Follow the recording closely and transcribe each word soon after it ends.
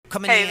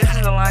Hey, this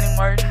is Alani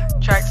Martin,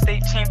 track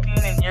state champion,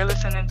 and you're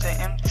listening to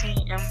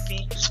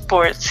MTMV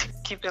Sports.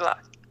 Keep it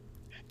locked.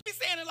 Be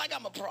saying it like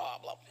I'm a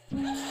problem.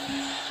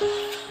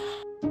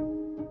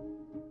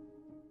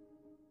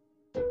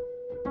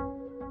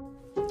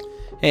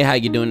 Hey, how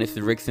you doing? This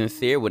is Rick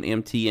Sincere with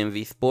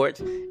MTMV Sports,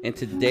 and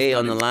today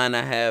on the line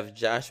I have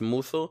Josh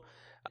Musil.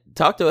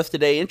 Talk to us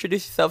today.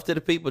 Introduce yourself to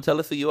the people. Tell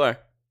us who you are.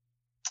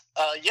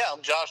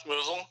 I'm Josh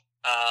Musil.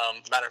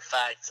 Matter of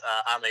fact,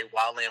 I'm a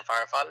wildland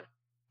firefighter,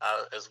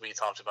 as we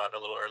talked about a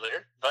little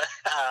earlier. But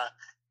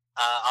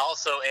I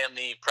also am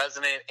the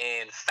president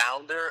and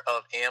founder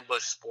of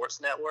Ambush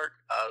Sports Network,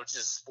 which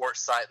is a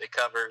sports site that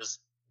covers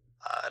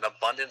an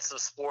abundance of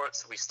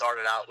sports. We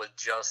started out with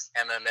just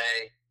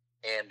MMA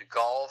and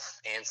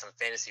golf and some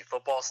fantasy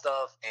football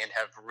stuff, and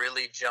have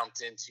really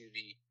jumped into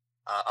the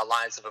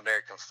Alliance of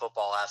American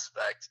Football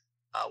aspect,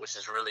 which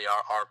is really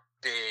our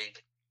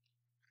big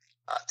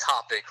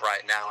topic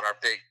right now, and our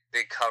big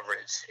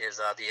coverage is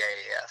the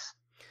AAF.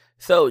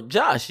 So,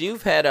 Josh,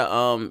 you've had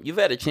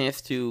a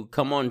chance to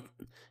come on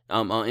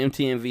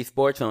MTMV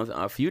Sports on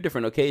a few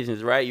different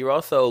occasions, right? You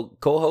also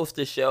co-host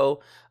the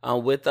show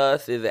with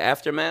us. Is it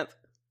Aftermath?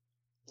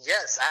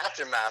 Yes,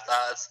 Aftermath.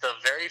 It's the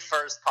very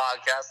first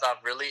podcast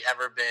I've really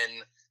ever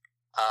been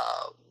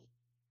a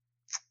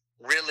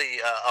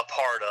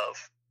part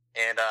of,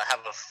 and have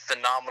a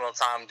phenomenal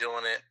time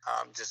doing it.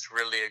 Just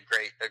really a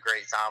great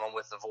time. I'm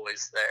with the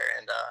voice there,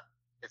 and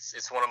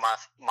it's one of my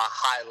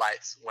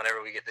highlights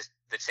whenever we get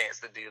the chance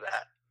to do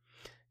that.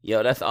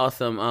 Yo, that's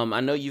awesome. I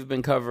know you've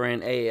been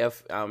covering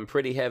AAF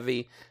pretty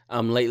heavy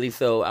lately,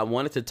 so I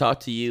wanted to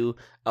talk to you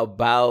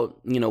about,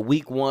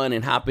 week one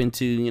and hop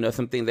into,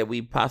 something that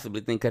we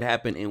possibly think could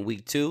happen in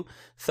week two.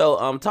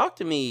 So talk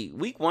to me.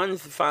 Week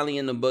one's finally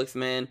in the books,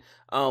 man.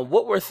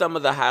 What were some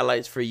of the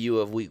highlights for you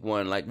of week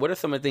one? Like, what are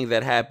some of the things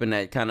that happened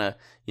that kind of,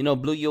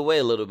 blew you away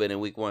a little bit in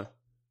week one?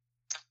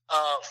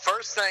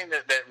 First thing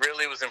that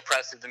really was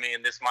impressive to me,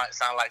 and this might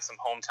sound like some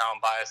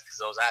hometown bias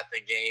because I was at the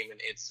game and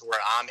it's where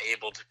I'm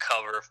able to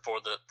cover for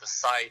the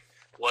site,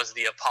 was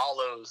the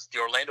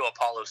Orlando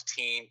Apollos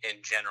team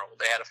in general.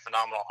 They had a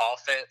phenomenal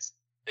offense.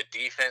 The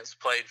defense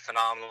played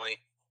phenomenally.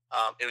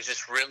 It was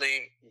just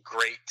really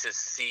great to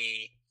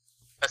see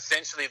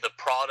essentially the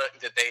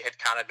product that they had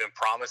kind of been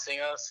promising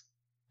us,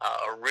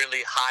 a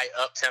really high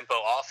up-tempo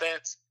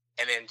offense,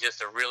 and then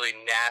just a really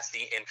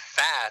nasty and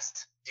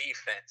fast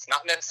defense.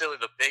 Not necessarily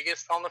the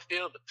biggest on the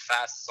field, but the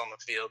fastest on the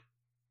field.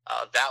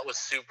 That was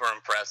super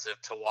impressive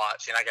to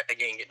watch. And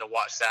getting to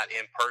watch that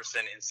in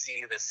person and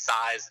see the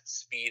size and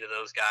speed of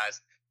those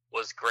guys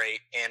was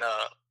great. And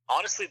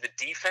honestly, the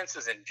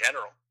defenses in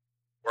general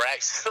were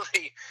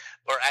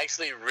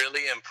actually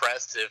really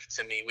impressive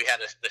to me. We had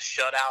the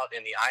shutout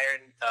in the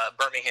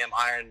Birmingham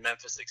Iron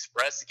Memphis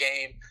Express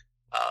game.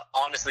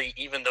 Honestly,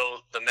 even though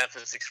the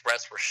Memphis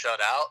Express were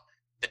shut out,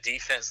 the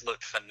defense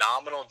looked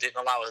phenomenal. Didn't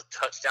allow a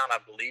touchdown, I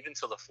believe,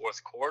 until the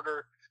fourth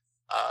quarter.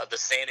 The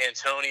San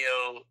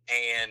Antonio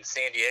and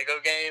San Diego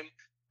game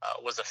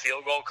was a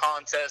field goal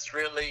contest,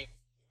 really.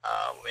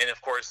 And, of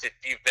course, if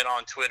you've been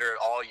on Twitter at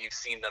all, you've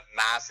seen the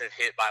massive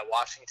hit by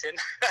Washington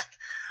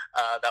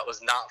that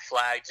was not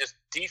flagged. Just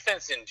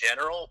defense in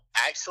general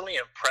actually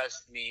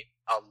impressed me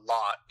a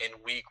lot in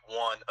week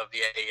one of the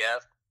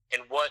AAF,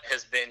 and what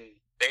has been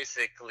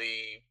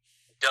basically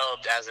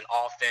dubbed as an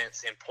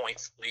offense in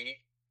points league.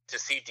 To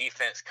see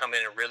defense come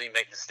in and really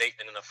make the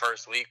statement in the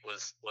first week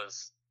was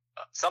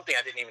something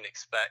I didn't even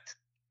expect.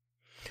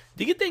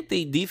 Do you think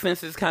the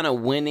defense is kind of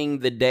winning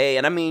the day?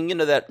 And I mean,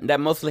 that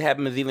mostly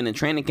happens even in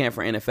training camp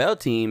for NFL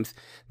teams,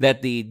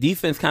 that the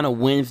defense kind of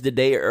wins the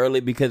day early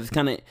because it's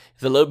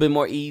a little bit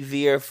more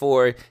easier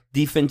for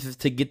defenses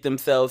to get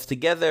themselves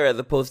together as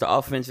opposed to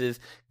offenses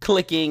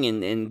clicking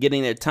and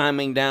getting their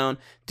timing down.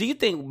 Do you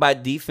think by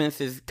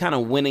defenses kind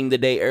of winning the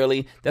day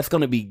early, that's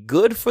going to be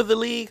good for the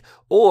league?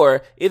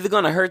 Or is it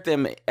going to hurt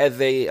them as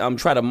they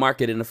try to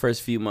market in the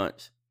first few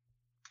months?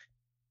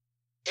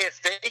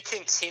 If they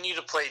continue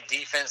to play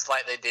defense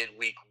like they did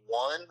week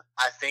one,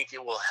 I think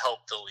it will help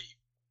the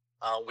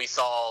league. We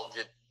saw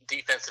the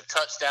defensive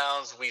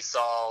touchdowns. We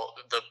saw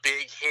the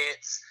big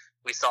hits.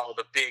 We saw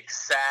the big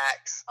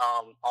sacks.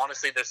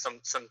 Honestly, there's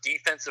some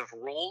defensive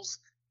rules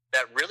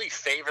that really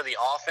favor the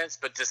offense,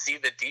 but to see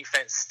the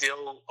defense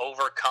still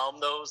overcome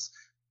those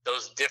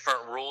different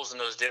rules and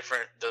those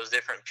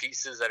different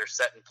pieces that are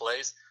set in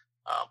place,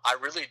 I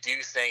really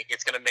do think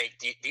it's going to make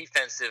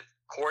defensive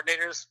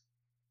coordinators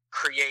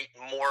create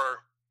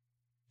more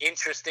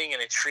interesting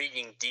and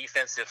intriguing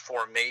defensive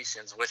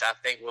formations, which I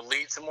think will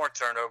lead to more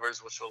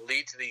turnovers, which will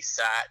lead to these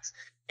sacks.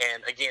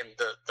 And again,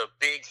 the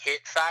big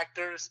hit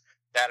factors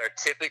that are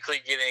typically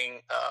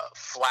getting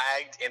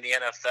flagged in the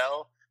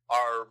NFL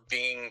are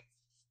being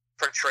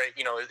portrayed.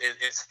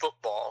 It's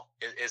football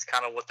is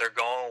kind of what they're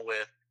going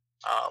with.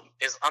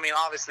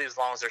 Obviously, as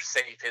long as they're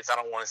safe hits, I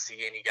don't want to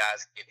see any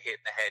guys get hit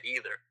in the head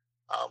either.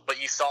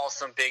 But you saw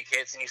some big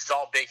hits, and you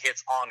saw big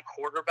hits on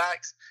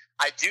quarterbacks.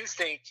 I do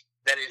think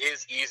that it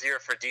is easier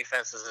for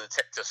defenses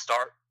to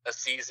start a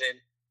season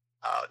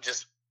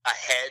just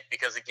ahead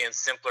because, again,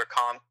 simpler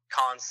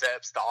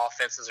concepts. The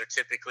offenses are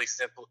typically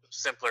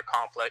simpler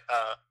complex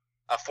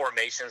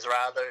formations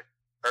rather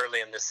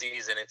early in the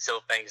season until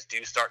things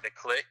do start to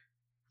click.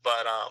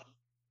 But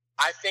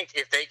I think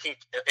if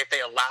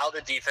they allow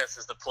the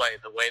defenses to play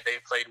the way they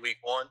played week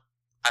one,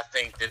 I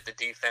think that the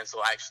defense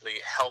will actually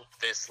help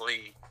this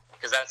league,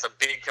 because that's a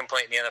big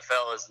complaint in the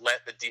NFL is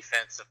let the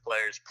defensive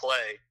players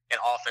play, and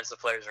offensive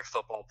players are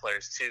football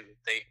players too.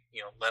 They,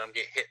 let them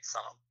get hit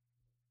some.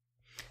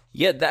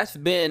 Yeah, that's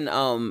been.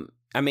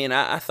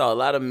 I saw a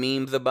lot of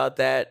memes about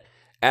that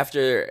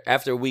after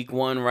week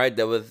one, right?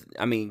 That was.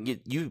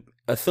 You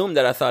assumed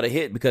that I saw the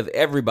hit because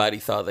everybody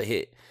saw the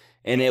hit.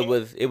 And it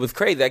was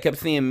crazy. I kept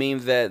seeing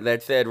memes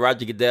that said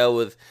Roger Goodell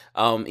was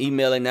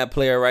emailing that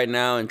player right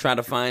now and trying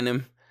to find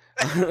him.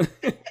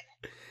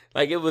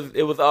 Like it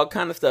was all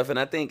kind of stuff. And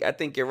I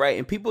think you're right.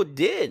 And people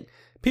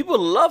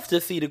love to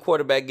see the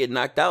quarterback get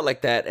knocked out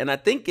like that. And I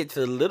think it's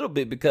a little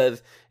bit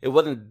because it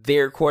wasn't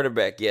their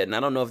quarterback yet. And I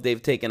don't know if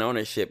they've taken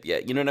ownership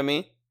yet. You know what I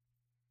mean?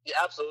 Yeah,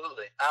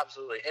 absolutely.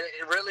 And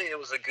it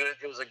was a good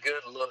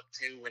look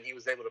too when he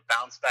was able to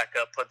bounce back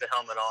up, put the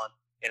helmet on,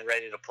 and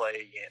ready to play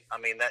again. I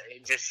mean, that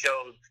it just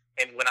showed.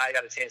 And when I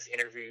got a chance to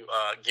interview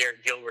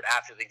Garrett Gilbert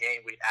after the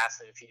game, we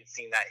asked him if he had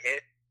seen that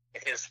hit.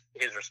 And his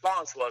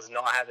response was, "No,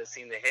 I haven't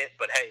seen the hit,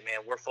 but hey, man,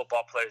 we're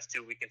football players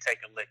too. We can take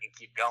a lick and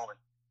keep going."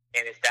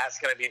 And if that's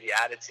going to be the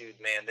attitude,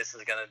 man, this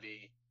is going to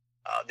be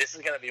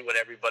what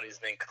everybody's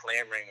been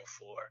clamoring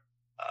for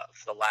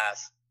the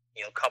last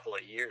couple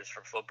of years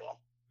for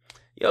football.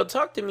 Yo,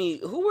 talk to me.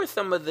 Who were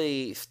some of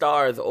the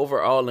stars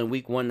overall in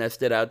week one that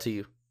stood out to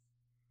you?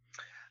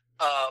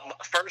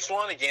 First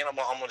one, again,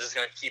 I'm just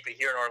going to keep it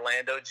here in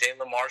Orlando,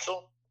 Jalen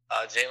Marshall.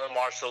 Jalen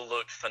Marshall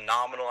looked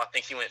phenomenal. I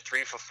think he went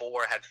 3 for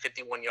 4, had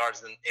 51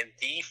 yards in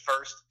the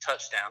first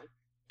touchdown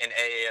in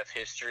AAF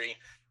history.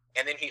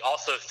 And then he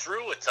also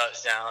threw a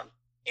touchdown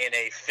in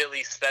a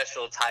Philly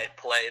special type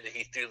play that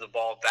he threw the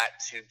ball back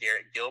to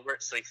Garrett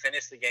Gilbert. So he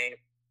finished the game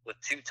with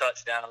 2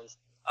 touchdowns,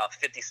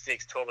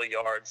 56 total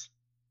yards.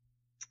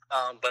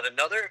 But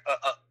another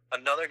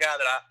guy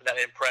that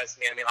impressed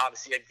me,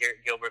 obviously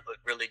Garrett Gilbert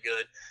looked really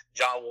good.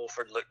 John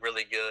Wolford looked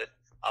really good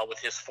with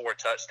his 4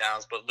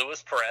 touchdowns. But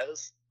Luis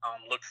Perez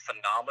looked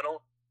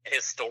phenomenal.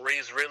 His story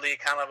is really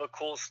kind of a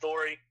cool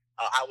story.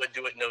 I would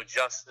do it no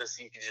justice.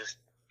 You could just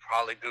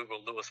probably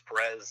Google Luis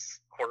Perez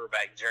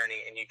quarterback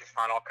journey, and you can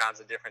find all kinds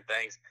of different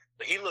things.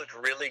 But he looked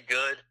really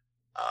good.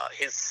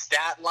 His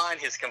stat line,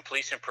 his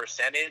completion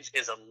percentage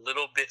is a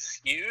little bit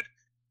skewed,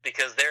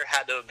 because there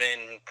had to have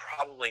been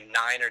probably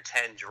 9 or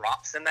 10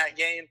 drops in that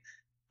game.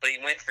 But he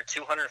went for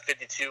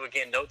 252,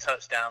 again, no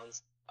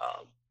touchdowns,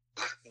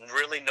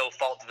 really no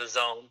fault of his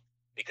own,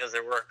 because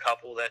there were a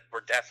couple that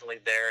were definitely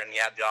there and he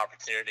had the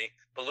opportunity.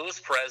 But Luis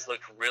Perez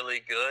looked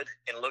really good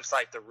and looks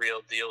like the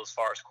real deal as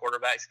far as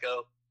quarterbacks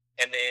go.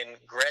 And then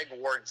Greg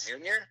Ward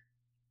Jr.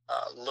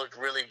 Looked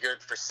really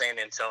good for San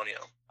Antonio,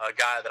 a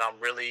guy that I'm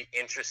really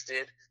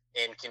interested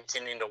in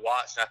continuing to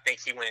watch. And I think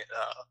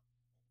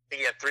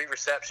he had 3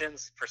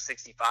 receptions for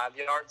 65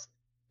 yards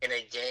in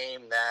a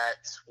game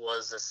that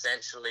was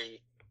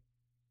essentially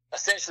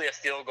a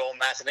field goal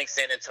match. I think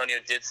San Antonio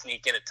did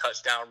sneak in a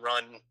touchdown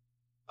run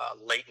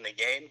late in the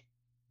game,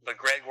 but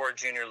Greg Ward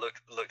Jr.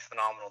 looked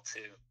phenomenal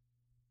too.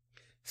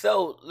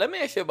 So let me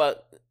ask you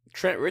about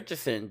Trent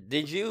Richardson.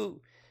 Did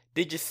you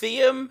see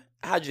him?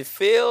 How'd you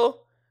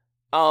feel?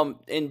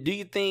 And do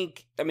you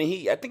think? I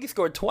think he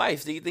scored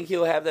twice. Do you think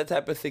he'll have that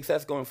type of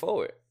success going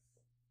forward?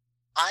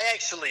 I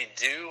actually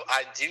do.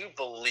 I do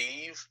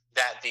believe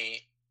that the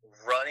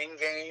running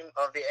game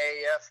of the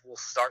AAF will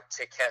start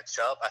to catch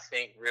up. I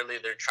think really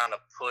they're trying to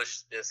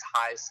push this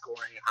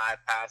high-scoring,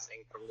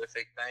 high-passing,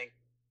 prolific thing.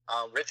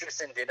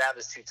 Richardson did have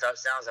his 2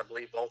 touchdowns. I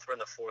believe both were in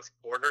the fourth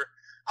quarter.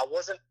 I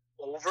wasn't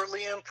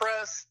overly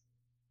impressed,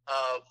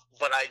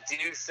 but I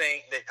do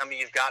think that,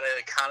 you've got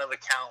to kind of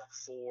account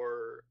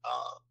for,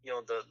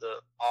 the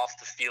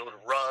off-the-field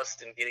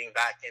rust and getting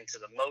back into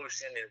the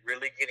motion and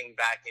really getting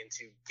back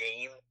into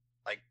game,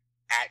 like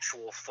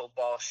actual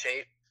football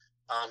shape.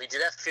 He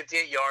did have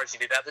 58 yards. He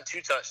did have the 2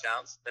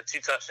 touchdowns. The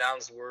 2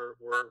 touchdowns were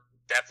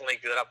definitely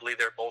good. I believe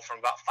they're both from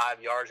about 5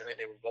 yards. I think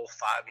they were both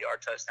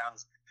 5-yard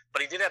touchdowns.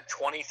 But he did have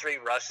 23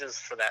 rushes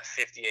for that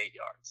 58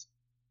 yards.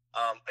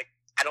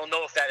 I don't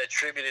know if that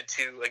attributed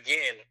to,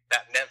 again,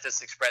 that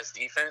Memphis Express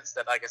defense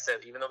that, like I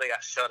said, even though they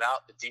got shut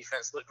out, the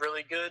defense looked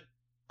really good.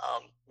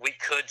 We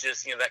could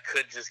just, that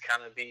could just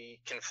kind of be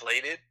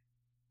conflated.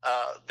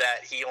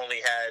 That he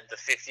only had the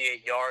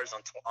 58 yards on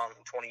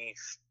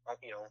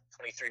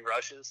 23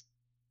 rushes.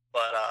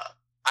 But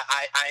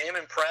I am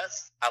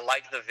impressed. I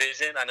like the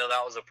vision. I know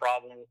that was a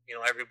problem.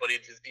 Everybody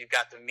you've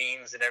got the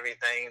memes and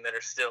everything that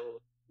are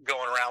still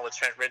going around with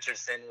Trent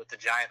Richardson with the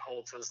giant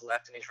hole to his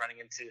left and he's running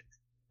into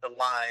the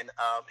line.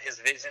 His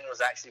vision was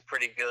actually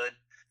pretty good.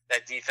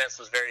 That defense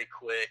was very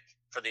quick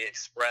for the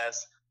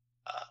Express.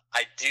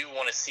 I do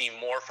want to see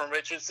more from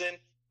Richardson,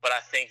 but I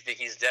think that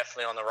he's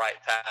definitely on the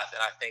right path,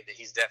 and I think that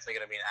he's definitely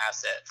going to be an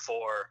asset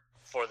for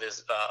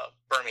this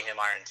Birmingham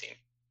Iron team.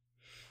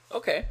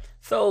 Okay,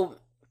 so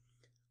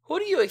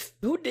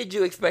Who did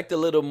you expect a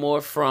little more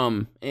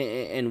from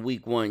in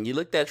week one? You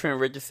looked at Trent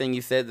Richardson.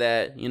 You said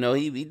that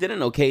he did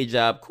an okay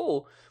job.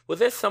 Cool. Was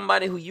there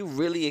somebody who you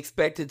really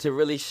expected to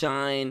really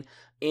shine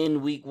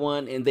in week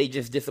one, and they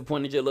just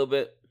disappointed you a little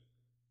bit?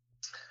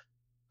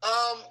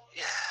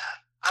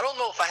 I don't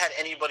know if I had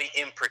anybody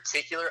in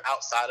particular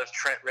outside of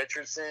Trent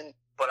Richardson,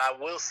 but I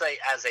will say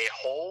as a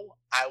whole,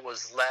 I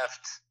was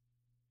left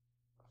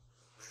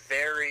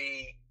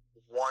very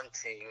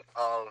wanting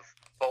of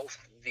both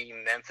the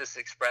Memphis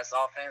Express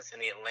offense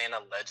and the Atlanta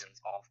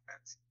Legends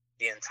offense.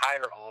 The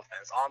entire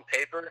offense. On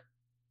paper,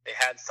 they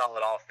had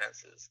solid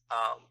offenses,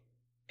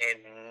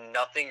 and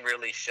nothing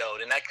really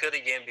showed. And that could,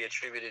 again, be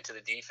attributed to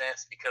the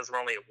defense because we're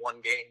only at one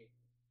game.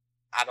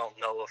 I don't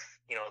know if,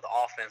 the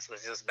offense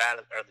was just bad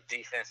or the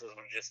defenses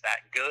were just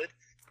that good.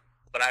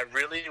 But I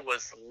really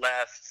was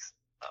left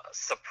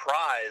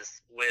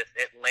surprised with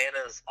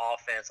Atlanta's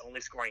offense only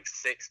scoring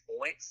 6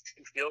 points,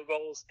 2 field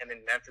goals, and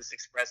then Memphis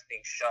Express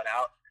being shut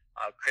out.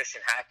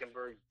 Christian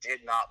Hackenberg did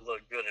not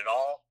look good at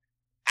all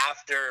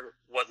after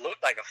what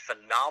looked like a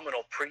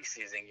phenomenal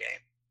preseason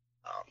game.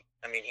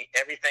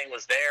 Everything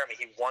was there.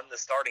 He won the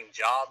starting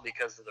job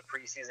because of the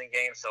preseason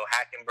game. So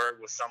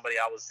Hackenberg was somebody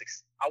I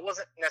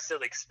wasn't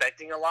necessarily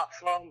expecting a lot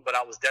from, but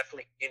I was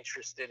definitely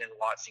interested in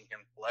watching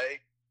him play.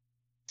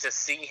 To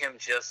see him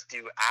just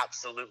do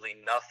absolutely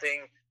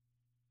nothing.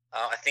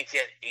 I think he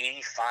had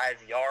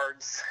 85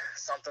 yards,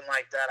 something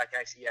like that.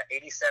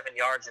 87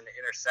 yards and an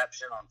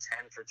interception on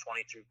 10 for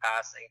 22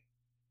 passing.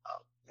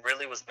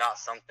 Really was not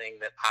something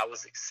that I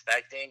was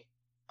expecting.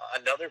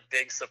 Another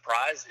big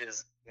surprise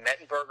is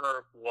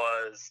Mettenberger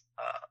was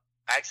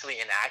actually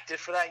inactive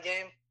for that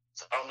game.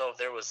 So I don't know if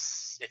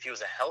he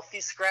was a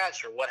healthy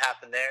scratch or what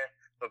happened there.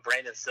 But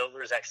Brandon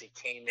Silvers actually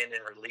came in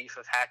relief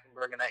of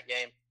Hackenberg in that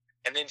game.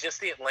 And then just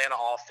the Atlanta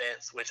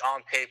offense, which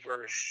on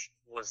paper is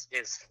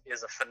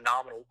a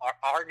phenomenal,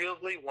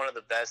 arguably one of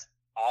the best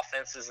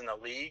offenses in the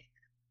league.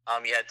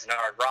 You had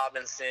Denard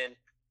Robinson.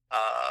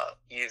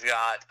 You've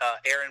got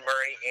Aaron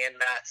Murray and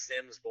Matt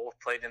Sims both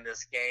played in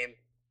this game.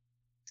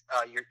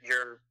 I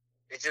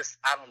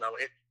don't know.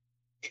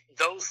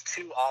 Those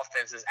two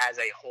offenses as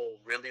a whole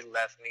really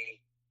left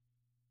me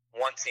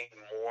wanting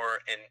more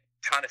and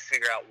trying to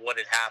figure out what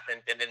had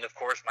happened. And then, of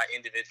course, my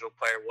individual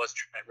player was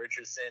Trent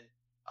Richardson.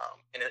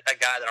 And a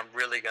guy that I'm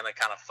really going to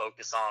kind of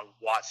focus on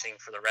watching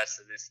for the rest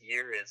of this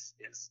year is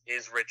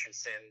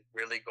Richardson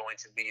really going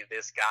to be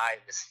this guy,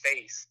 this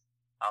face,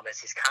 as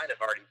he's kind of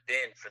already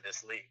been for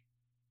this league.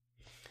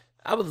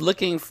 I was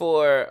looking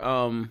for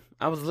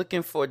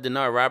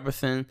Denard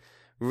Robinson.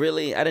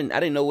 Really, I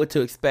didn't know what to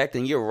expect,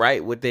 and you're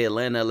right with the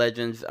Atlanta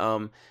Legends.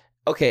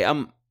 Okay,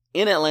 I'm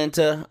in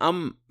Atlanta.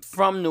 I'm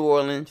from New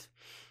Orleans,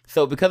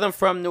 so because I'm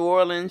from New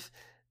Orleans,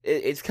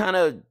 it's kind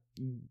of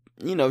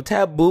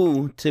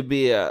taboo to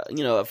be a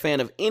fan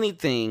of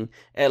anything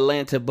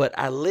Atlanta, but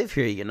I live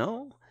here,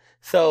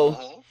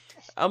 so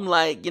I'm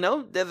like,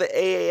 there's an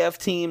AAF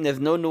team, there's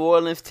no New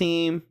Orleans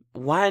team,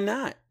 why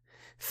not?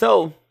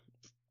 So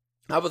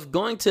I was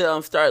going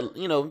to start,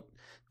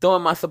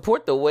 throwing my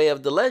support the way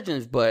of the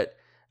Legends, but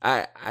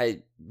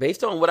I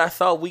based on what I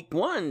saw week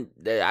one,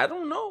 I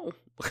don't know.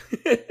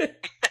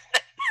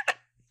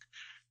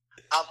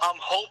 I'm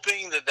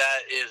hoping that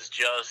is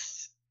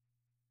just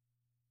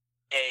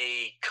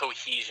a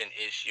cohesion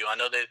issue. I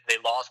know that they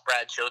lost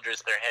Brad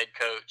Childress, their head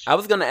coach. I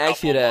was going to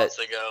ask you that. Months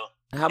ago,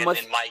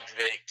 and Mike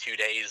Vick 2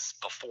 days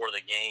before the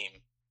game.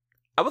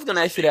 I was going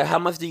to ask you that. How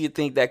much do you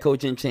think that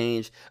coaching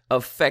change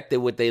affected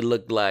what they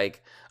looked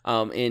like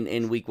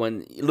in week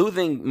one?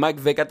 Losing Mike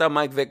Vick, I thought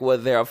Mike Vick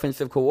was their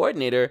offensive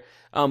coordinator,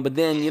 but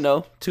then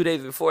 2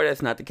 days before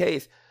that's not the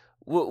case.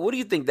 What do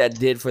you think that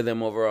did for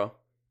them overall?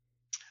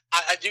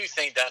 I do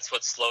think that's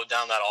what slowed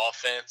down that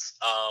offense.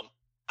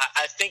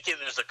 I think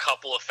there's a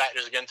couple of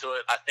factors into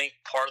it. I think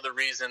part of the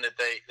reason that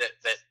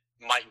that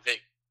Mike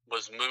Vick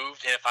was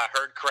moved, and if I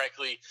heard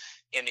correctly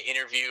in the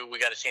interview, we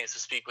got a chance to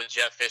speak with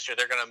Jeff Fisher.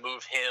 They're going to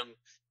move him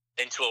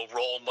into a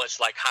role much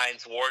like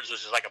Hines Ward's,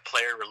 which is like a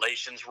player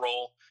relations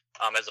role,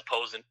 as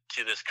opposed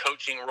to this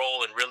coaching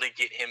role, and really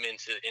get him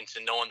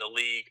into knowing the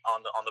league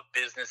on the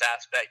business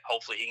aspect.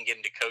 Hopefully, he can get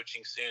into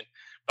coaching soon.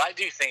 But I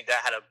do think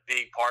that had a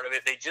big part of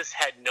it. They just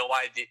had no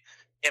idea.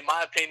 In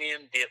my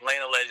opinion, the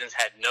Atlanta Legends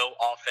had no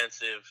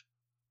offensive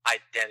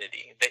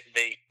identity.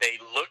 They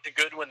looked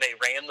good when they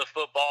ran the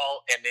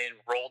football and then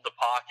rolled the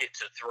pocket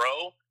to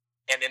throw,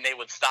 and then they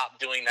would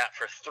stop doing that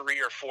for 3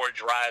 or 4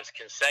 drives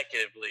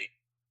consecutively,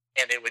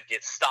 and they would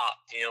get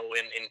stopped, in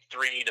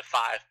 3 to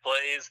 5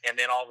 plays, and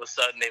then all of a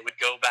sudden they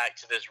would go back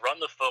to this run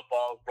the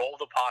football,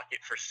 roll the pocket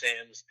for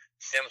Sims.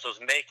 Sims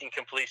was making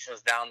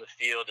completions down the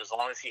field as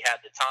long as he had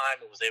the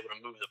time and was able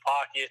to move the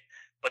pocket,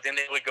 but then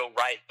they would go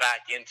right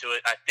back into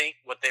it. I think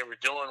what they were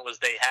doing was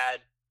they had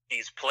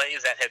these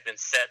plays that had been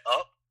set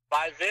up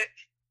by Vic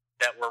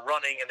that were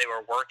running and they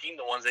were working,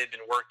 the ones they'd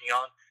been working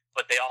on,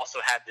 but they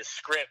also had this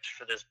script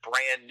for this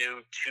brand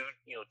new 2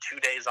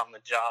 days on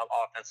the job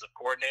offensive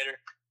coordinator,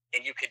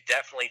 and you could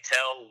definitely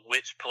tell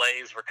which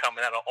plays were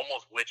coming out of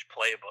almost which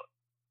playbook.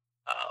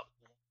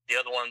 The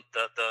other one,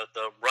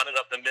 the run it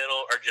up the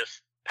middle, or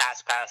just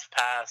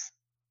pass.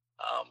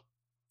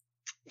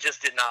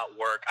 Just did not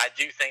work. I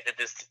do think that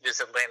this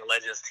Atlanta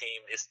Legends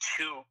team is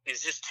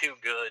just too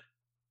good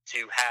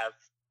to have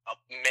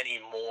many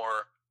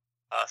more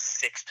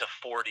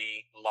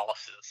 6-40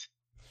 losses.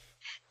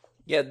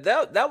 Yeah,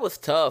 that was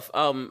tough.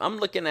 I'm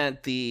looking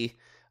at the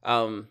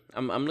I'm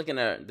looking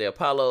at the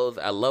Apollos.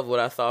 I love what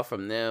I saw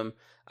from them.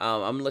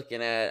 I'm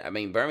looking at, I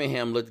mean,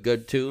 Birmingham looked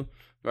good too,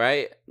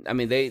 right? I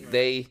mean,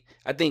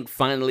 I think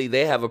finally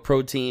they have a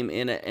pro team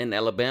in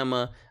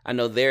Alabama. I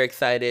know they're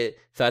excited,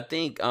 so I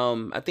think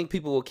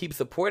people will keep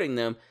supporting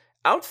them.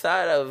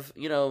 Outside of,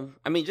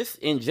 I mean, just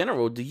in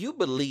general, do you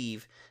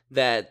believe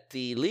that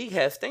the league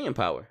has staying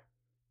power?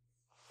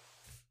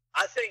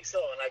 I think so,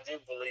 and I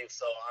do believe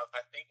so. I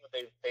think that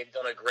they've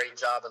done a great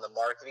job in the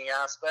marketing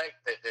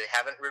aspect. They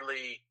haven't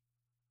really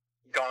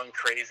gone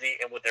crazy,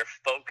 and what their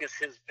focus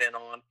has been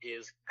on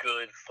is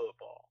good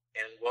football.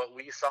 And what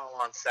we saw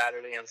on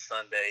Saturday and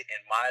Sunday,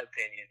 in my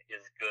opinion,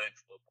 is good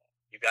football.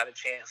 You got a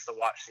chance to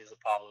watch these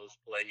Apollos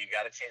play. You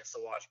got a chance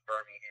to watch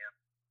Birmingham.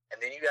 And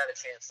then you got a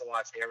chance to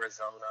watch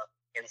Arizona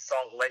and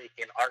Salt Lake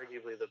in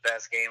arguably the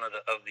best game of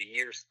the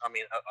year. I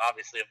mean,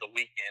 obviously of the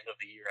weekend of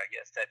the year, I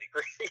guess,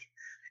 technically,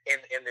 in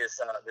this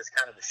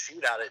kind of a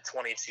shootout at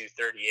 22-38.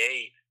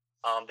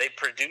 They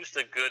produced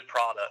a good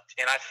product.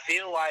 And I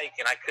feel like,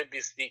 and I could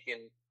be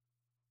speaking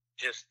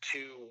just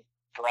too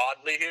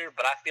broadly here,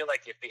 but I feel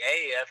like if the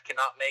AAF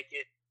cannot make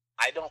it,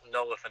 I don't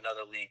know if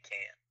another league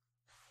can.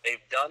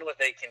 They've done what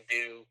they can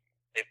do.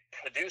 They're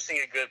producing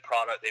a good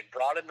product. They've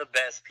brought in the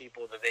best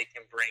people that they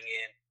can bring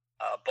in,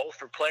 both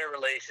for player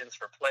relations,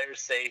 for player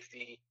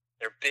safety.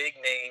 They're big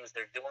names.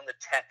 They're doing the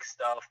tech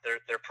stuff.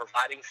 They're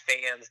providing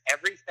fans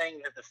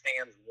everything that the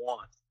fans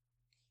want.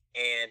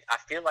 And I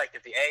feel like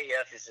if the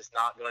AAF is just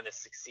not going to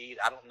succeed,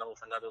 I don't know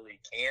if another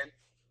league can.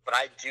 But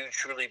I do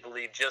truly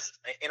believe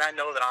and I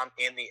know that I'm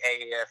in the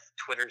AAF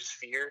Twitter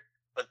sphere,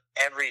 but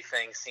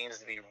everything seems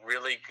to be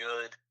really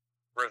good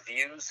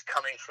reviews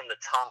coming from the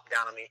top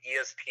down. I mean,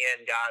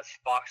 ESPN guys,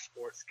 Fox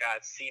Sports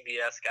guys,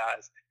 CBS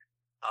guys,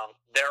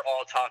 they're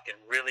all talking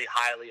really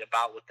highly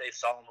about what they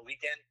saw on the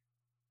weekend.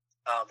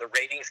 The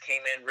ratings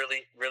came in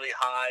really, really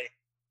high.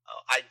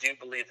 I do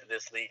believe that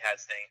this league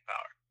has staying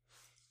power.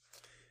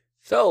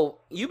 So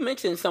you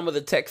mentioned some of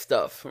the tech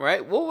stuff,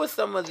 right? What were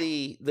some of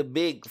the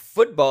big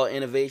football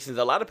innovations?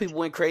 A lot of people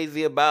went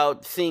crazy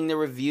about seeing the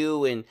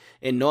review and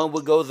knowing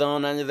what goes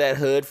on under that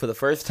hood for the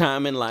first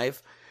time in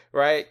life,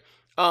 right?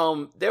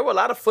 There were a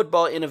lot of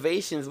football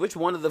innovations. Which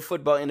one of the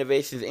football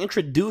innovations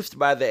introduced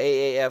by the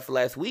AAF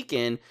last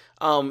weekend,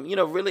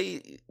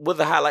 really was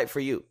a highlight for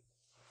you?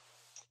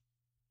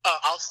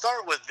 I'll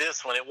start with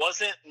this one. It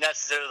wasn't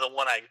necessarily the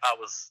one I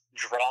was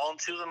drawn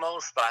to the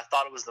most, but I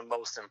thought it was the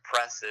most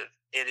impressive.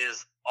 It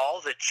is all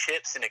the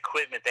chips and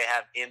equipment they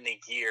have in the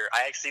gear.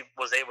 I actually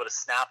was able to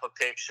snap a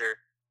picture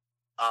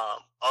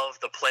of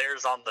the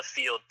players on the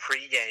field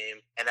pregame,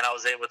 and then I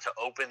was able to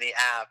open the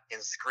app and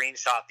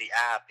screenshot the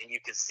app, and you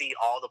could see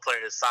all the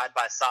players side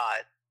by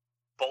side,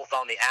 both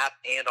on the app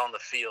and on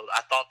the field.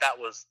 I thought that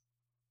was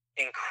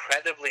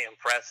incredibly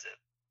impressive.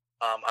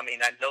 I mean,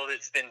 I know that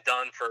it's been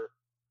done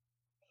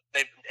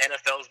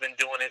NFL's been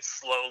doing it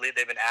slowly.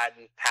 They've been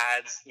adding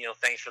pads,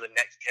 thanks for the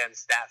next gen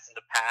stats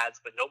into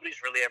pads, but nobody's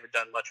really ever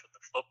done much with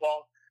the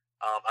football.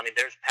 I mean,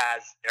 there's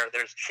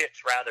chips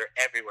rather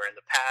everywhere in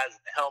the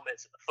pads, the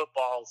helmets, and the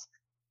footballs.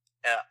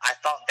 I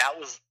thought that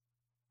was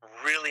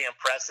really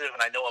impressive,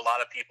 and I know a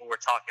lot of people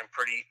were talking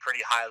pretty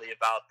highly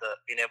about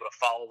being able to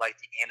follow like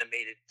the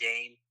animated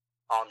game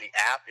on the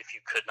app if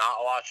you could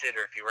not watch it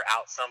or if you were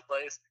out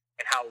someplace,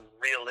 and how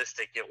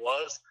realistic it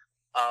was.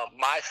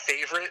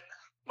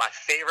 My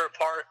favorite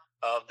part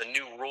of the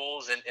new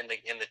rules and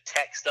the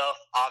tech stuff,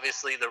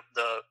 obviously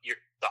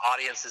the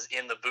audience is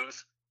in the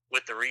booth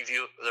with the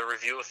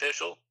review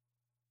official.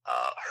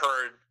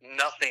 Heard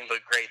nothing but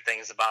great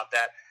things about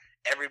that.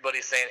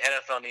 Everybody's saying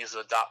NFL needs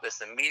to adopt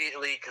this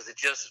immediately because it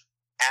just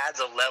adds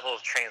a level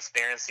of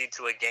transparency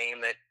to a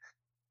game that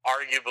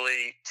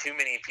arguably too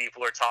many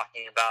people are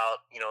talking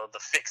about, the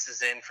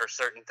fixes in for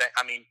certain things.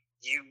 I mean,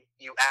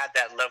 you add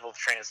that level of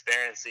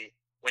transparency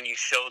when you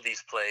show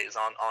these plays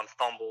on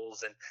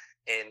fumbles and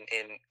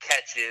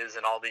catches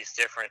and all these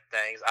different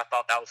things. I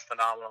thought that was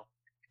phenomenal.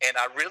 And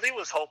I really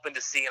was hoping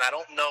to see, and I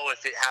don't know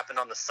if it happened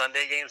on the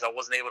Sunday games. I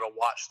wasn't able to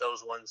watch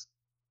those ones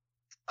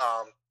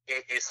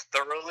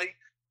thoroughly,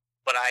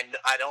 but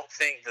I don't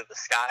think that the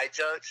Sky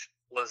Judge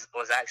was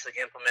actually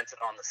implemented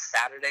on the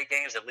Saturday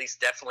games, at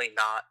least definitely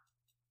not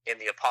in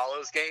the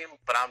Apollos game.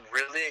 But I'm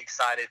really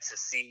excited to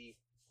see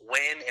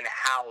when and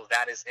how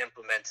that is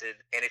implemented.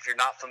 And if you're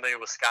not familiar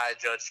with Sky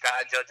Judge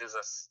is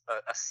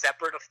a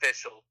separate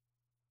official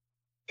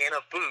in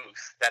a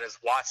booth that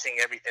is watching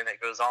everything that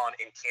goes on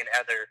and can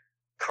either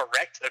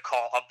correct a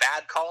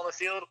bad call on the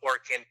field, or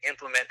can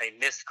implement a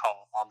missed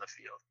call on the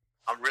field.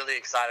 I'm really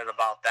excited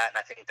about that, and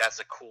I think that's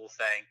a cool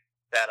thing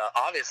that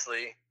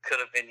obviously could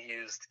have been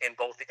used in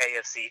both the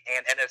AFC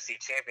and NFC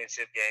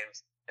championship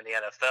games in the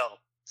NFL.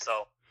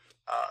 So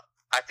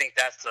I think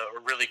that's a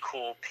really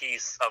cool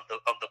piece of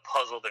the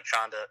puzzle they're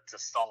trying to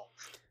solve.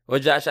 Well,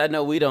 Josh, I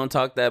know we don't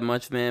talk that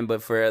much, man,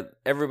 but for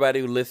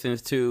everybody who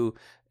listens to,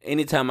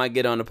 anytime I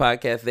get on the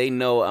podcast, they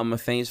know I'm a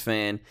Saints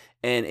fan.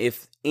 And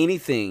if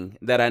anything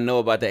that I know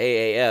about the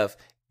AAF,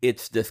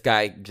 it's the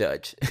Sky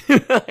Judge.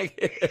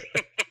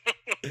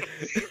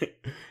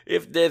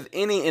 If there's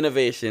any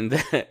innovation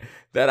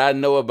that I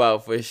know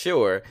about for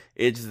sure,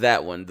 it's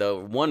that one. The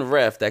one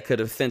ref that could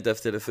have sent us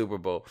to the Super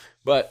Bowl.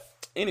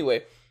 But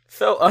anyway,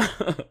 so,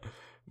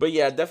 but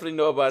yeah, I definitely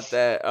know about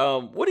that.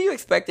 What are you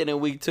expecting in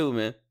week 2,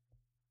 man?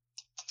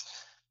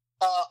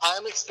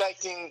 I'm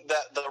expecting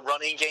that the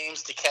running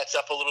games to catch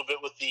up a little bit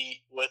with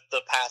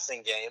the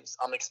passing games.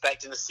 I'm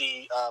expecting to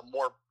see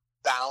more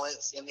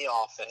balance in the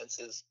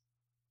offenses.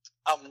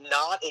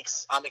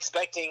 I'm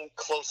expecting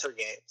closer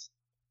games.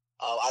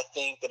 I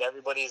think that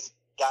everybody's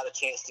got a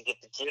chance to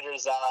get the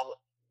jitters out.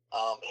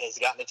 Has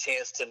gotten a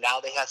chance to, now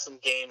they have some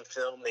game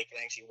film. They can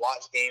actually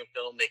watch game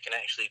film. They can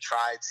actually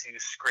try to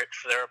script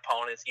for their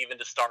opponents, even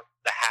to start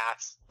the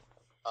halves.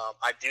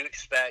 I do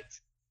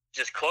expect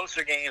just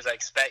closer games. I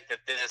expect that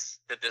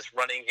this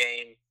running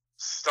game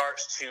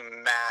starts to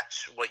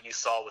match what you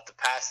saw with the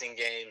passing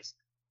games.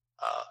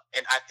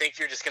 And I think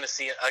you're just going to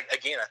see,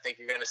 again, I think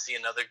you're going to see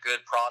another good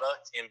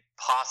product, and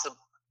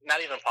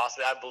not even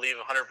possibly, I believe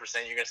 100%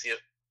 you're going to see it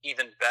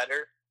even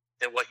better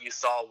than what you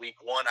saw week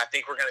 1. I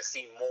think we're going to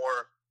see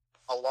more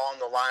along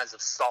the lines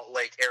of Salt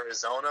Lake,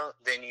 Arizona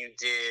than you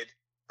did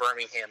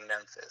Birmingham,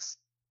 Memphis.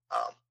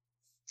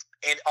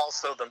 And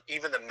also,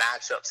 even the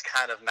matchups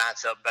kind of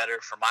match up better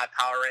for my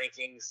power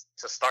rankings.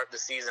 To start the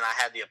season, I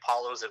had the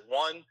Apollos at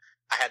 1,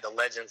 I had the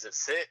Legends at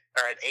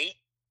 8,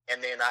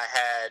 and then I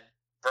had,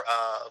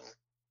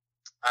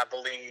 I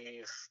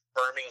believe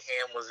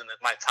Birmingham was in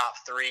my top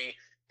 3,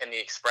 and the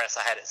Express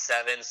I had at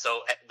 7.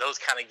 So those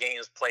kind of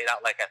games played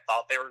out like I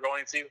thought they were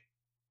going to.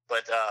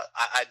 But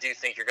I do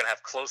think you're going to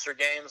have closer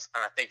games,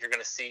 and I think you're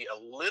going to see a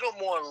little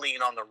more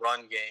lean on the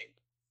run game,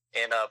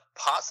 and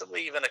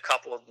possibly even a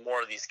couple of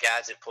more of these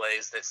gadget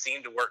plays that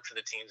seem to work for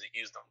the teams that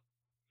use them.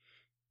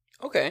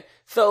 Okay,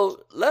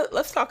 so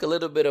let's talk a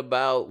little bit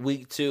about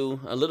week 2,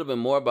 a little bit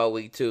more about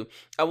week 2.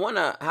 I want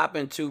to hop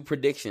into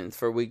predictions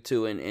for week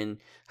 2, and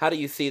how do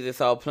you see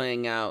this all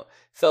playing out?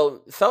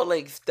 So Salt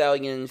Lake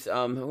Stallions,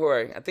 who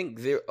are, I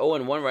think,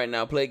 0-1 right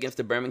now, play against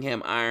the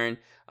Birmingham Iron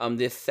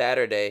this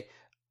Saturday.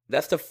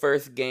 That's the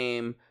first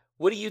game.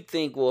 What do you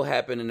think will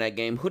happen in that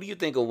game? Who do you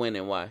think will win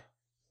and why?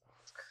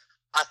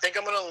 I think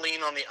I'm going to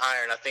lean on the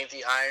Iron. I think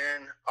the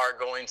Iron are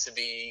going to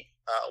be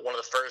one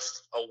of the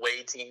first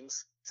away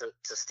teams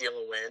to steal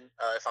a win.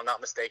 If I'm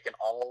not mistaken,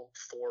 all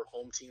 4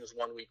 home teams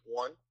won week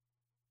 1.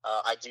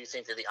 I do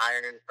think that the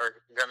Iron are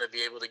going to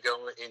be able to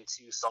go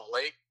into Salt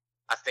Lake.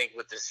 I think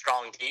with this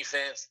strong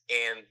defense,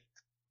 and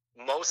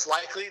most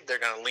likely they're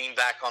going to lean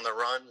back on the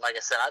run. Like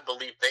I said, I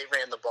believe they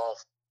ran the ball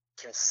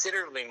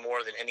considerably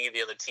more than any of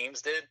the other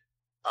teams did.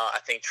 I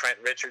think Trent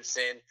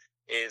Richardson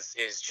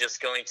is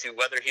just going to,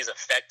 whether he's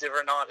effective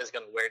or not, is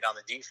going to wear down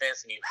the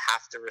defense, and you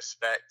have to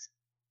respect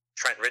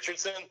Trent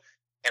Richardson.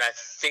 And I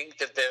think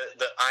that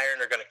the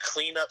Iron are going to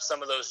clean up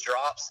some of those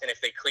drops, and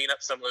if they clean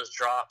up some of those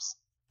drops,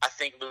 I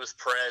think Luis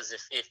Perez,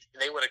 if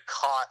they would have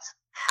caught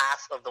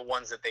half of the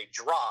ones that they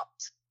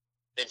dropped,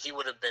 then he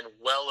would have been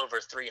well over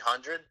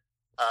 300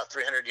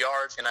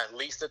 yards and at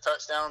least a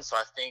touchdown. So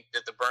I think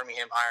that the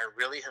Birmingham Iron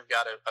really have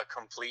got a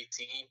complete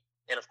team.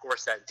 And, of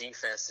course, that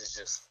defense is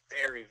just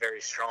very,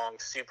 very strong,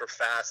 super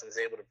fast, and is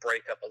able to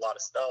break up a lot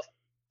of stuff.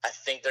 I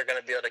think they're going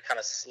to be able to kind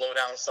of slow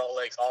down Salt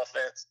Lake's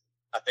offense.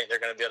 I think they're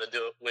going to be able to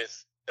do it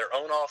with their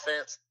own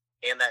offense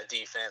and that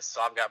defense. So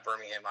I've got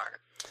Birmingham Iron.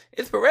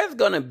 Is Perez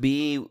going to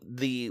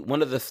be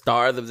one of the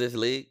stars of this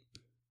league?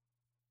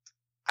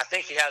 I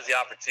think he has the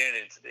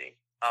opportunity to be.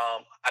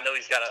 I know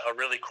he's got a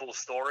really cool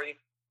story,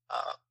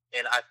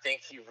 and I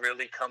think he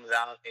really comes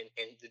out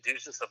and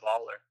deduces a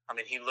baller. I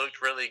mean, he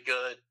looked really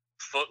good.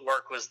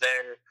 Footwork was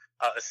there,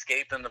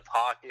 escape in the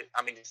pocket.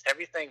 I mean, just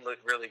everything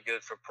looked really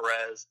good for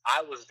Perez.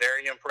 I was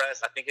very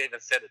impressed. I think I even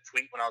said a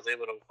tweet when I was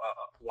able to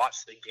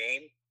watch the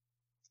game.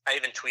 I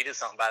even tweeted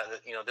something about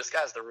it that, this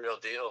guy's the real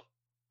deal.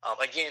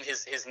 Again,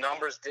 his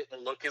numbers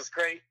didn't look as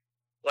great.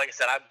 Like I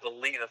said, I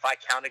believe if I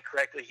counted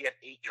correctly, he had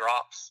 8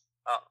 drops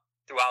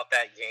throughout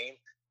that game.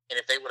 And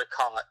if they would have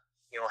caught,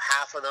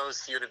 half of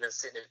those, he would have been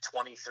sitting at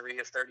 23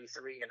 of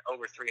 33 and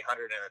over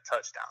 300 and a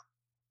touchdown,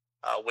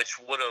 which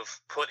would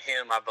have put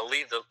him, I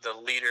believe, the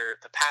leader,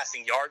 the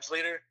passing yards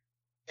leader.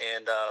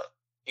 And,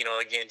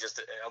 again, just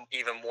an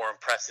even more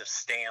impressive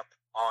stamp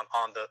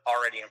on the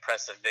already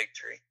impressive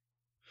victory.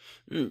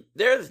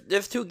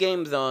 There's 2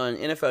 games on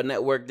NFL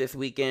Network this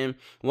weekend.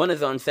 One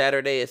is on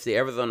Saturday. It's the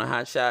Arizona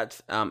Hotshots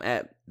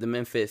at the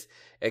Memphis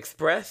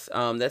Express.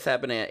 That's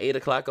happening at 8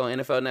 o'clock on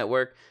NFL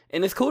Network.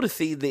 And it's cool to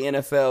see the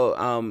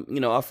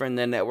NFL, offering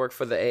their network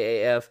for the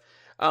AAF.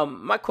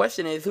 My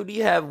question is, who do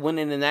you have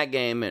winning in that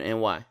game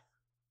and why?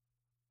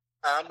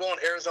 I'm going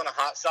Arizona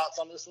Hotshots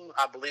on this one.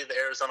 I believe the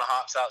Arizona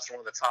Hotshots are one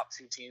of the top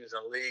 2 teams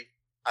in the league.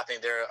 I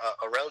think they're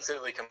a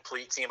relatively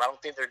complete team. I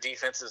don't think their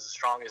defense is as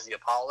strong as the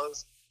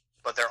Apollos,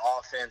 but their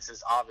offense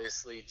is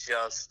obviously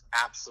just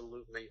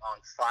absolutely on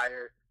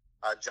fire.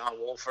 John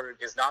Wolford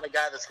is not a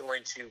guy that's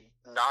going to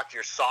knock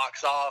your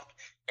socks off,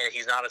 and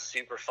he's not a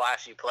super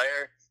flashy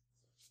player.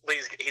 But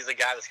he's a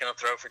guy that's going to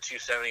throw for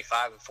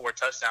 275 and 4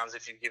 touchdowns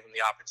if you give him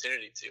the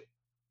opportunity to.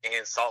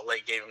 And Salt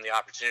Lake gave him the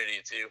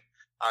opportunity to.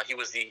 He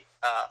was the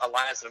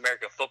Alliance of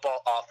American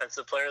Football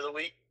Offensive Player of the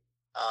Week.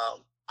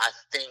 I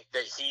think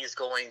that he's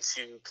going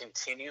to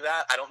continue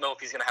that. I don't know if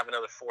he's going to have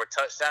another 4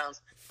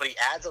 touchdowns, but he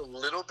adds a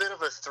little bit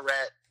of a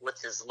threat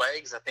with his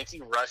legs. I think he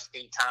rushed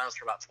 8 times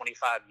for about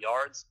 25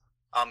 yards.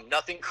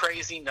 Nothing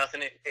crazy,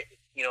 nothing,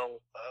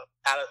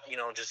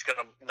 just going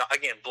to,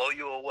 again, blow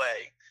you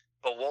away.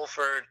 But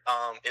Wolford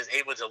is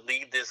able to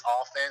lead this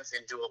offense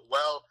and do it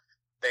well.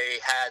 They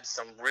had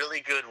some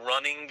really good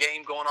running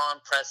game going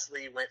on.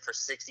 Presley went for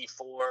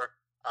 64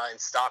 and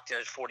Stockton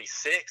at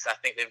 46. I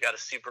think they've got a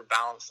super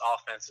balanced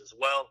offense as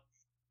well.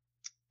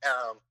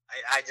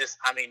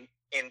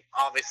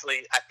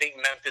 Obviously, I think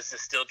Memphis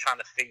is still trying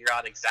to figure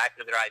out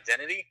exactly their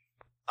identity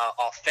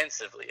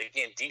offensively.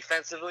 Again,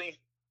 defensively,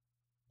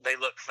 they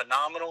look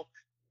phenomenal.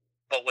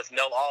 But with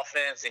no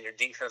offense and your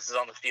defense is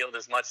on the field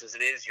as much as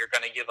it is, you're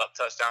going to give up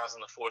touchdowns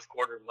in the fourth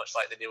quarter, much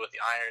like they did with the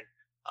Iron.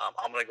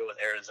 I'm going to go with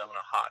Arizona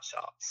Hot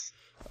Shots.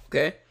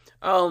 Okay.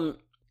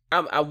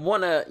 I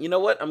want to, you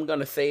know what? I'm going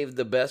to save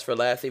the best for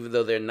last, even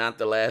though they're not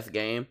the last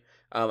game.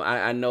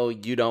 I know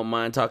you don't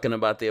mind talking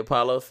about the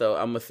Apollo, so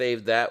I'm going to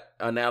save that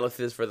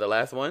analysis for the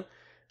last one.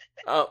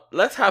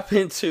 Let's hop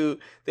into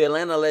the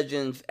Atlanta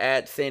Legends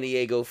at San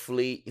Diego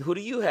Fleet. Who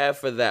do you have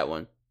for that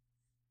one?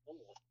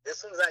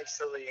 This one's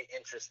actually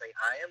interesting.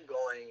 I am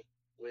going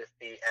with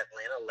the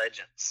Atlanta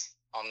Legends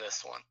on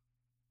this one.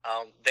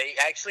 They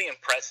actually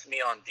impressed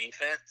me on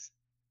defense.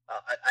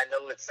 I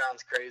know it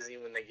sounds crazy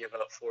when they give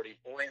up 40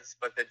 points,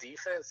 but the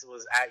defense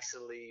was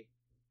actually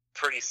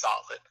pretty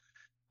solid.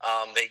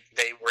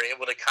 They were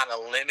able to kind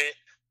of limit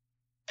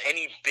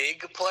any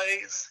big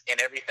plays,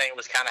 and everything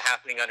was kind of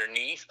happening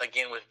underneath.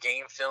 Again, with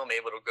game film,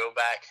 able to go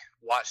back,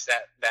 watch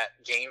that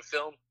game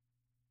film.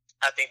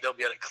 I think they'll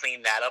be able to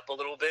clean that up a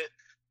little bit.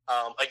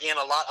 Again,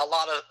 a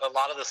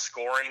lot of the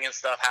scoring and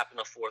stuff happened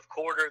in the fourth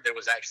quarter. There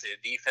was actually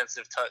a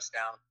defensive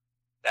touchdown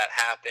that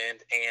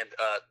happened, and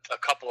a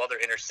couple other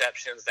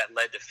interceptions that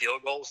led to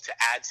field goals to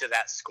add to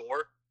that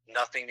score.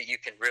 Nothing that you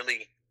can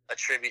really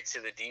attribute to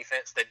the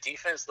defense. The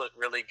defense looked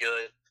really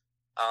good,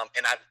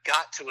 and I've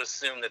got to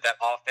assume that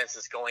offense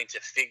is going to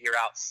figure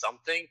out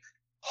something.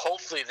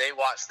 Hopefully they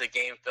watch the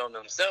game film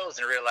themselves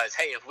and realize,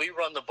 hey, if we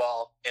run the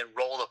ball and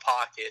roll the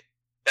pocket,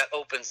 that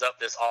opens up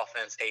this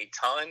offense a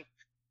ton.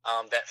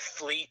 That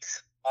Fleet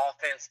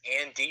offense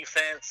and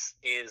defense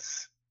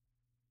is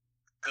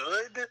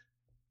good,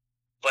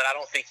 but I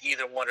don't think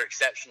either one are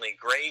exceptionally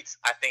great.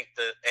 I think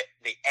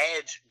the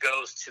edge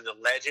goes to the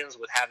Legends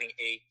with having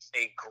a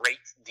great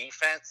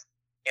defense.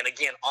 And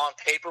again, on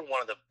paper,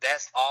 one of the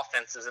best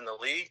offenses in the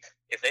league.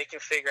 If they can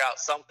figure out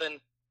something,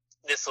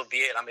 this will be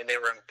it. I mean, they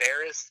were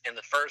embarrassed in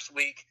the first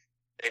week.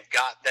 They've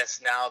got this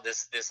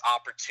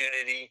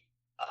opportunity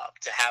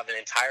to have an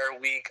entire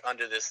week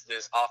under this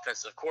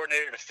offensive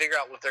coordinator to figure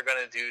out what they're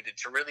going to do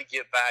to really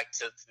get back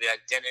to the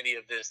identity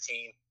of this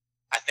team.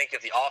 I think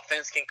if the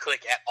offense can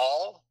click at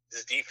all,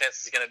 this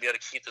defense is going to be able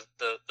to keep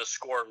the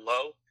score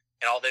low,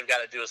 and all they've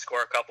got to do is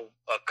score a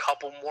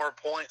couple more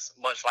points,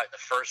 much like the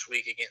first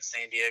week against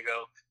San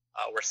Diego,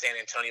 where San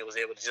Antonio was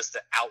able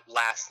to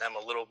outlast them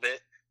a little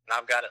bit. And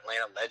I've got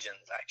Atlanta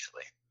Legends,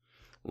 actually.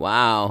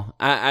 Wow.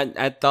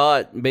 I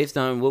thought, based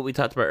on what we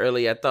talked about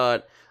earlier,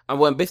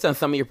 based on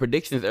some of your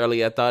predictions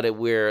earlier, I thought that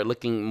we're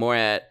looking more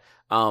at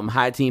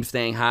high teams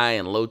staying high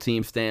and low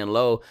teams staying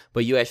low,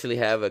 but you actually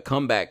have a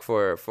comeback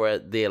for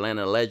the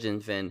Atlanta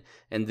Legends and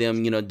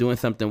them, doing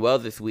something well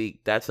this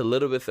week. That's a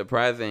little bit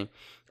surprising.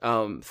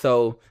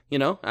 So,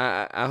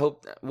 I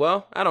hope,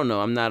 well, I don't know.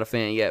 I'm not a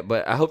fan yet,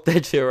 but I hope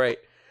that you're right.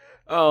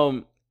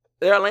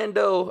 The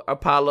Orlando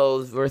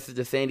Apollos versus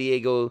the San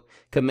Diego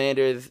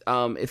Commanders,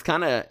 it's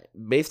kind of,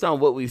 based on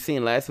what we've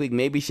seen last week,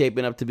 maybe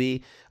shaping up to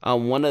be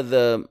one of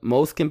the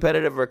most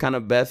competitive or kind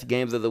of best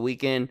games of the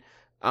weekend.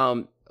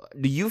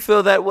 Do you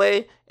feel that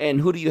way?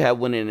 And who do you have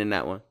winning in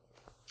that one?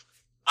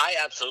 I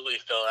absolutely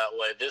feel that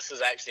way. This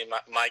is actually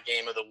my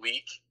game of the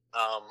week.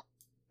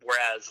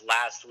 Whereas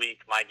last week,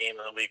 my game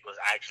of the week was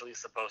actually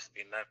supposed to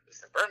be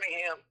Memphis and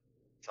Birmingham.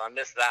 So I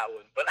missed that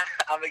one. But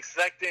I'm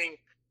expecting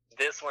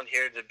this one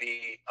here to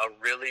be a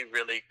really,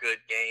 really good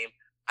game.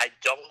 I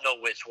don't know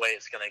which way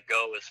it's going to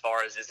go as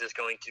far as, is this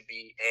going to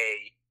be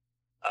a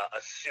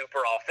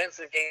super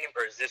offensive game,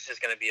 or is this just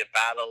going to be a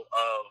battle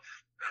of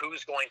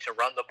who's going to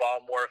run the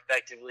ball more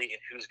effectively and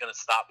who's going to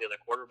stop the other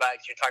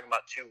quarterbacks? You're talking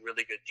about two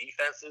really good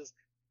defenses.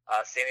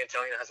 San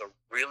Antonio has a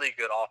really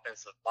good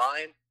offensive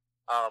line.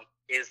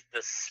 Is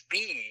the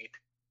speed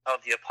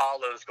of the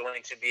Apollos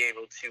going to be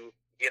able to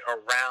get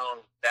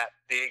around that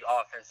big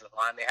offensive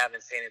line they have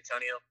in San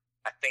Antonio?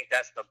 I think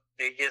that's the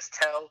biggest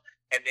tell.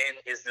 And then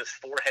is this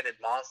four-headed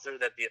monster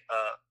that the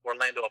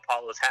Orlando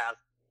Apollos have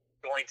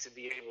going to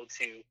be able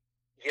to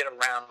get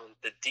around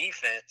the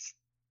defense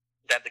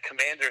that the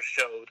Commanders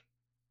showed,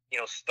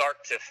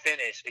 start to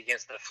finish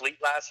against the Fleet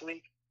last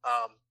week?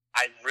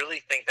 I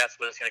really think that's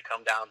what it's going to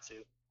come down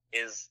to.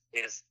 is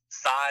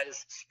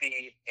size,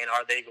 speed, and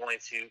are they going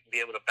to be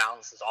able to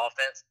balance this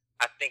offense?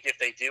 I think if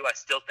they do, I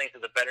still think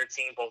that the better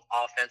team, both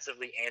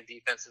offensively and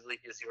defensively,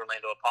 is the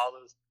Orlando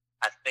Apollos.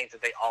 I think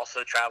that they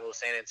also travel to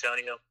San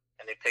Antonio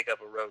and they pick up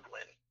a road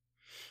win.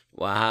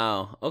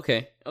 Wow.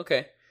 Okay.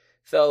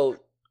 So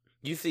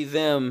you see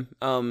them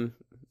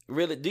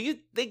really? Do you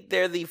think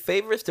they're the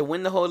favorites to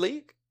win the whole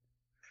league?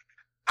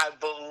 I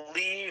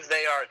believe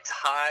they are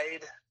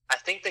tied. I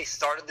think they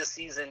started the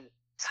season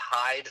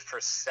tied for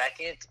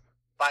second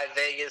by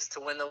Vegas to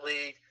win the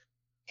league,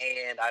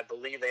 and I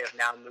believe they have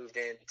now moved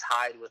in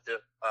tied with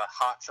the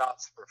Hot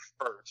Shots for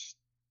first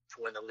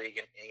to win the league,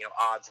 and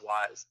odds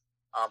wise.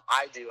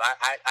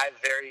 I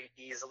very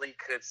easily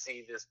could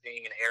see this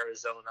being an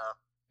Arizona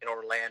and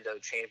Orlando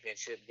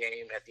championship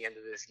game at the end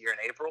of this year in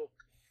April.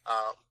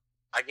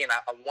 Again,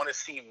 I want to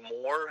see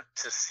more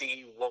to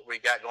see what we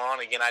got going on.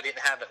 Again, I didn't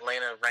have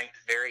Atlanta ranked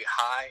very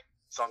high,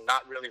 so I'm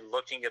not really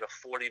looking at a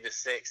 40-6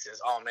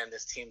 as, oh man,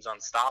 this team's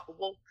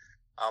unstoppable.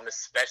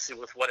 Especially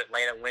with what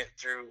Atlanta went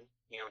through,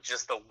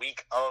 just the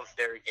week of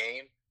their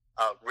game,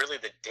 really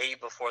the day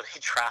before they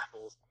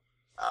traveled.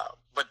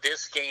 But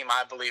this game,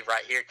 I believe,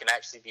 right here can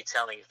actually be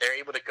telling. If they're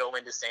able to go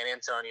into San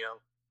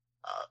Antonio,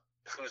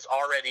 who's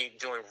already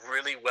doing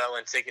really well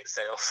in ticket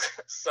sales,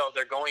 so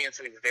they're going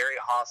into a very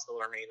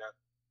hostile arena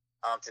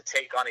to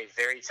take on a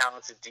very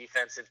talented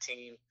defensive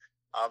team.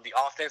 The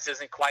offense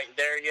isn't quite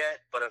there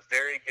yet, but a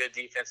very good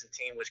defensive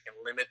team which can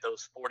limit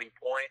those 40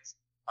 points.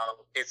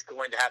 It's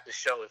going to have to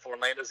show. If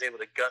Orlando's able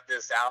to gut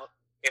this out,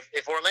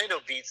 if Orlando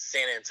beats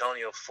San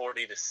Antonio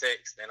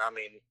 40-6, then I'll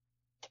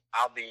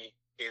be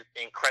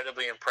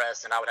incredibly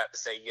impressed, and I would have to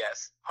say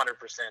yes,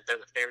 100%. They're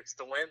the favorites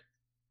to win,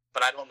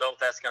 but I don't know if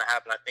that's going to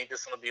happen. I think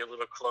this one will be a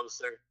little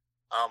closer.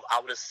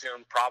 I would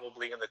assume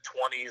probably in the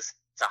 20s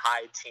to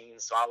high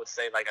teens, so I would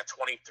say like a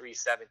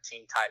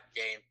 23-17 type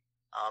game,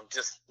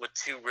 just with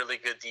two really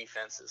good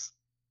defenses.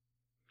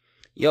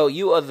 Yo,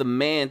 you are the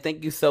man.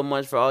 Thank you so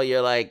much for all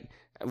your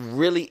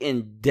really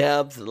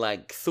in-depth,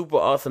 super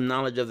awesome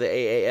knowledge of the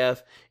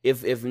AAF.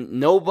 If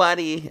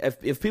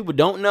people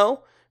don't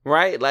know,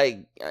 right,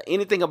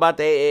 anything about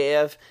the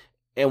AAF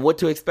and what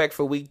to expect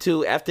for week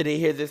 2 after they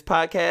hear this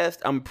podcast,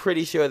 I'm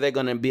pretty sure they're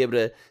going to be able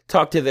to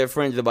talk to their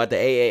friends about the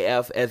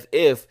AAF as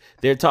if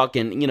they're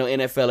talking,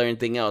 NFL or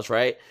anything else,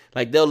 right?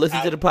 They'll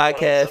listen to the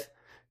podcast. So.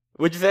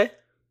 What'd you say?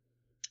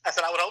 I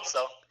said I would hope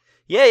so.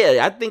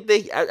 Yeah. I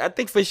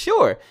think for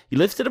sure. You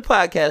listen to the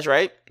podcast,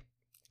 right?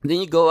 Then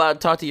you go out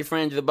and talk to your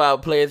friends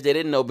about players they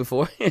didn't know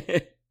before.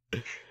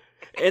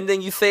 And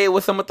then you say it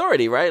with some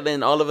authority, right?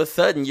 Then all of a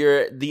sudden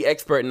you're the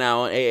expert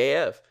now on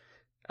AAF.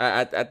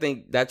 I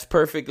think that's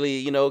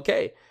perfectly,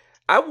 okay.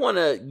 I want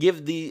to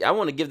give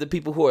the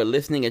people who are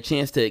listening a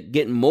chance to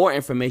get more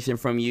information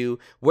from you.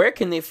 Where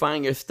can they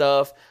find your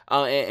stuff,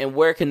 and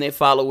where can they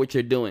follow what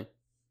you're doing?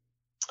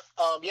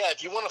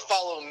 If you want to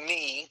follow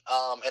me,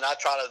 and I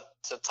try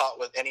to talk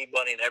with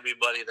anybody and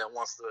everybody that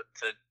wants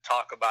to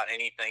talk about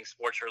anything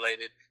sports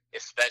related,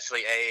 especially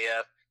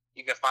AAF,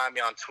 you can find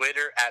me on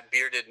Twitter at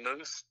Bearded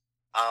Moose.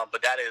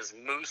 But that is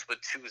Moose with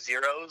 2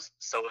 zeros,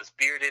 so it's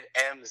Bearded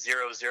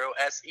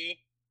M00SE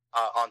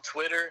on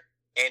Twitter.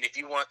 And if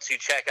you want to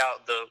check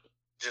out the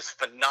just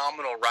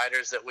phenomenal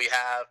writers that we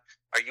have,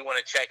 or you want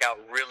to check out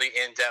really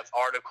in-depth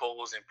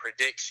articles and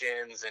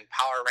predictions and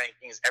power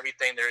rankings,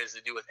 everything there is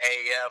to do with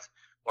AAF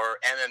or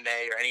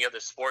MMA or any other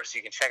sports,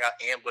 you can check out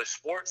Ambush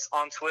Sports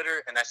on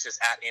Twitter, and that's just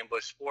at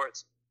Ambush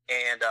Sports.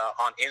 And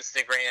on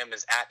Instagram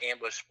is at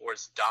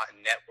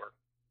ambushsports.network.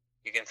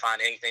 You can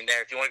find anything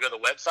there. If you want to go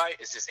to the website,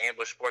 it's just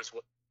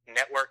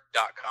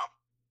ambushsportsnetwork.com.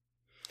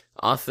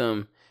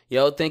 Awesome.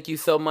 Yo, thank you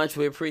so much.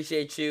 We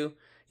appreciate you.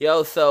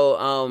 Yo,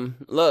 so,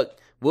 look,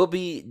 we'll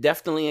be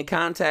definitely in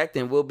contact,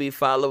 and we'll be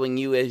following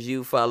you as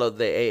you follow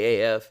the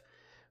AAF.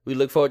 We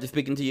look forward to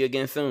speaking to you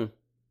again soon.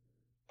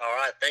 All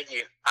right, thank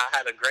you. I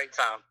had a great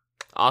time.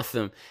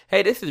 Awesome.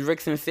 Hey, this is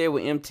Rick Sincere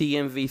with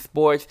MTMV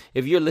Sports.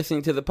 If you're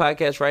listening to the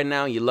podcast right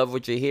now and you love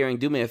what you're hearing,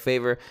 do me a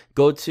favor,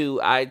 go to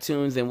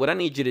iTunes, and what I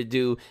need you to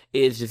do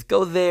is just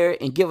go there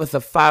and give us a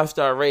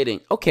 5-star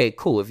rating. Okay,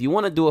 cool. If you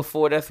want to do a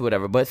 4, that's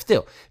whatever, but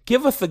still,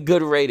 give us a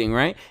good rating,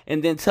 right?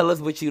 And then tell us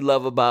what you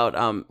love about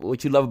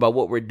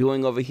what we're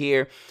doing over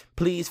here.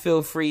 Please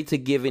feel free to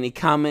give any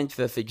comments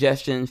or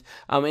suggestions.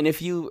 And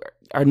if you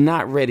are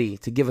not ready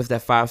to give us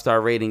that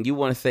 5-star rating, you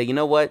want to say, you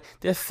know what,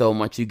 there's so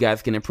much you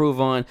guys can improve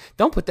on,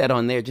 don't put that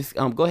on there. Just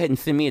go ahead and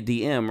send me a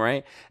DM,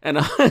 right? And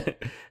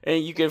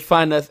and you can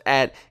find us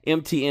at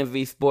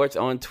MTMV Sports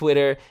on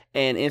Twitter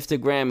and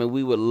Instagram, and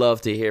we would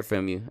love to hear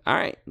from you. All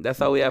right,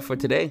 that's all we have for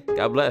today.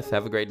 God bless.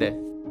 Have a great day.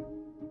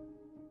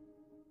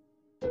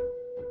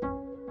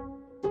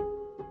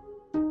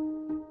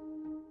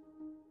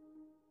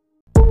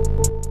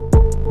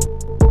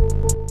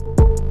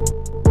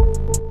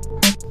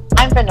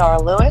 I'm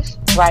Benora Lewis,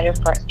 writer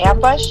for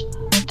Ambush,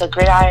 The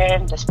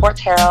Gridiron, The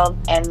Sports Herald,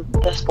 and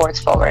The Sports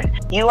Forward.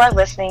 You are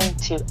listening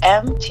to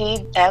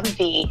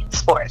MTMV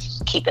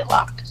Sports. Keep it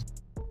locked.